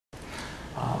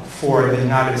For the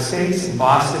United States, in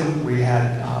Boston, we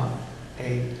had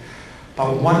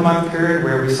about 1 month period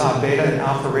where we saw beta and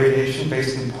alpha radiation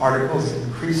based in particles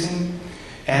increasing.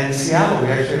 And in Seattle, we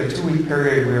actually had a 2-week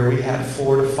period where we had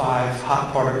 4 to 5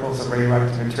 hot particles of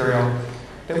radioactive material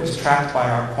that was trapped by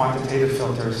our quantitative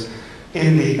filters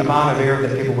in the amount of air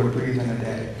that people would breathe in a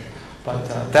day.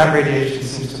 But that radiation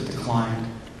seems to have declined.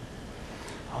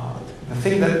 The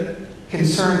thing that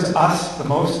concerns us the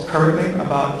most currently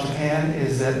about Japan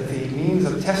is that the means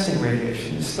of testing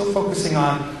radiation is still focusing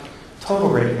on total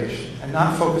radiation and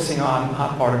not focusing on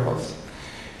hot particles.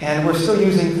 And we're still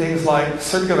using things like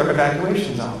circular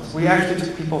evacuation zones. We actually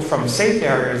took people from safe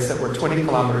areas that were 20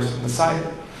 kilometers from the site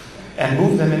and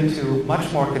moved them into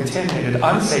much more contaminated,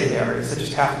 unsafe areas that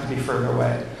just happen to be further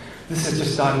away. This is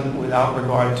just done without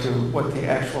regard to what the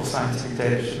actual scientific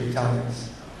data should be telling us.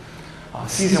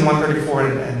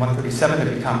 Cesium-134 and 137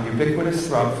 have become ubiquitous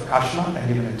throughout Fukushima and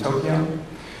even in Tokyo.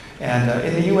 And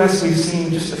in the US, we've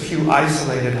seen just a few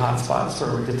isolated hotspots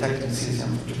where we're detecting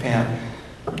cesium from Japan.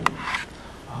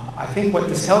 I think what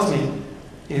this tells me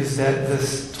is that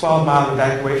this 12-mile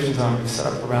evacuation zone we set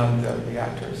up around the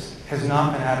reactors has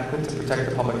not been adequate to protect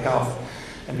the public health.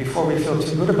 And before we feel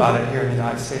too good about it here in the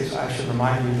United States, I should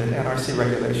remind you that NRC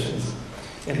regulations,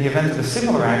 in the event of a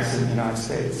similar accident in the United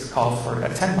States, call for a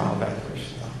 10-mile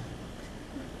evacuation zone.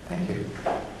 Thank you.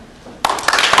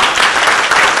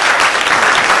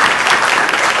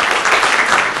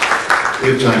 We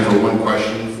have time for one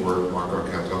question for Marco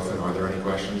Kaltofen. Are there any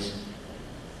questions?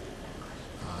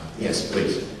 Yes,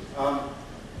 please.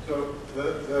 So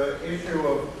the issue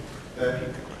of that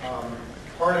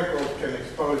particles can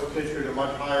expose tissue to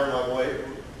much higher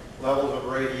levels of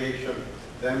radiation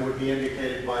than would be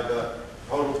indicated by the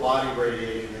total body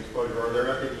radiation exposure. Are there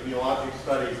epidemiologic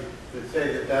studies that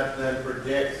say that that then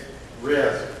predicts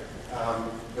risk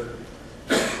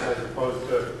as opposed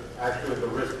to actually the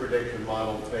risk prediction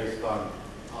models based on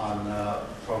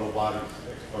total body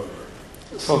exposure?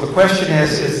 So the question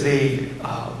is the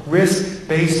risk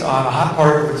based on a hot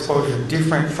particle exposure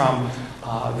different from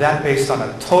that based on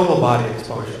a total body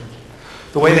exposure?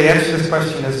 The way they answer this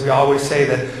question is we always say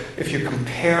that if you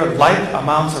compare like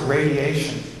amounts of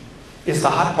radiation, is the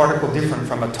hot particle different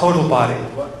from a total body?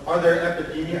 But are there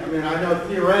epidemiological? I mean, I know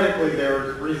theoretically there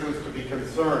are reasons to be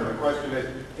concerned. The question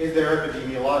is there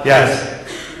epidemiological? Yes.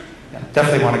 Yeah,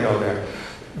 definitely want to go there.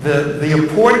 The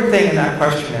important thing in that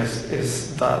question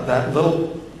is that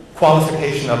little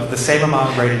qualification of the same amount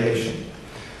of radiation.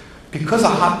 Because a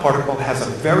hot particle has a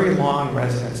very long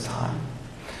residence time,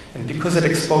 and because it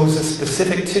exposes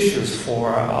specific tissues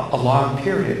for a long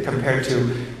period compared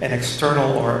to an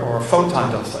external or a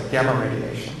photon dose like gamma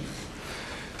radiation,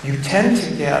 you tend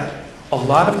to get a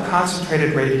lot of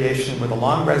concentrated radiation with a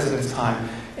long residence time,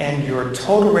 and your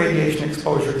total radiation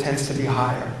exposure tends to be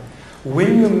higher.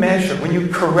 When you measure, when you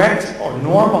correct or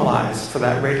normalize for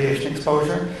that radiation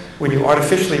exposure, when you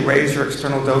artificially raise your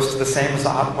external dose to the same as the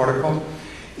hot particle,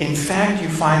 in fact, you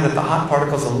find that the hot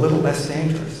particle is a little less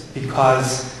dangerous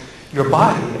because your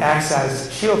body acts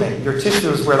as shielding. Your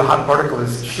tissues where the hot particle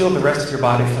is shield the rest of your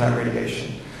body from that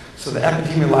radiation. So the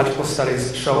epidemiological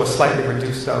studies show a slightly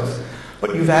reduced dose.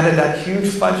 But you've added that huge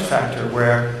fudge factor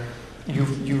where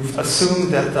you've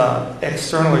assumed that the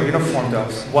external or uniform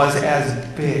dose was as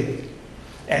big.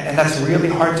 And that's really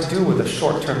hard to do with a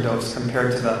short-term dose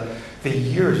compared to the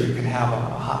years you can have a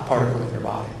hot particle in your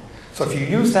body. So if you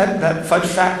use that fudge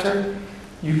factor,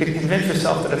 you can convince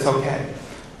yourself that it's okay.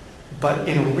 But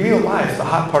in real life, the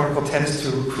hot particle tends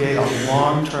to create a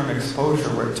long-term exposure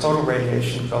where total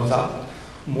radiation goes up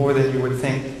more than you would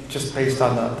think just based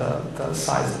on the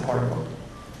size of the particle.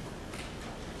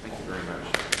 Thank you very much.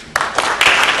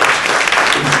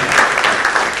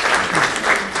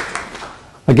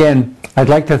 Again, I'd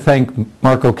like to thank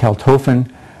Marco Kaltofen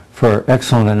for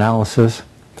excellent analysis.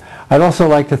 I'd also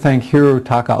like to thank Hiro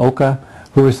Takaoka,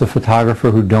 who is the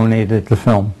photographer who donated the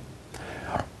film.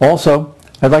 Also,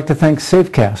 I'd like to thank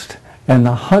Safecast and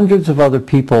the hundreds of other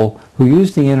people who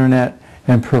used the internet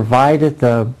and provided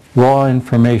the raw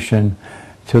information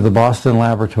to the Boston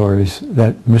laboratories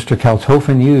that Mr.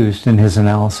 Kaltofen used in his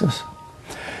analysis.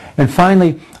 And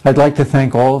finally, I'd like to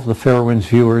thank all of the Fairewinds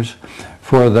viewers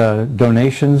for the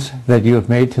donations that you have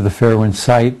made to the Fairewinds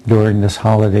site during this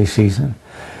holiday season.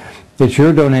 It's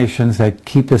your donations that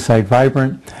keep the site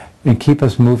vibrant and keep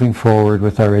us moving forward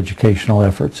with our educational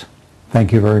efforts.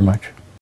 Thank you very much.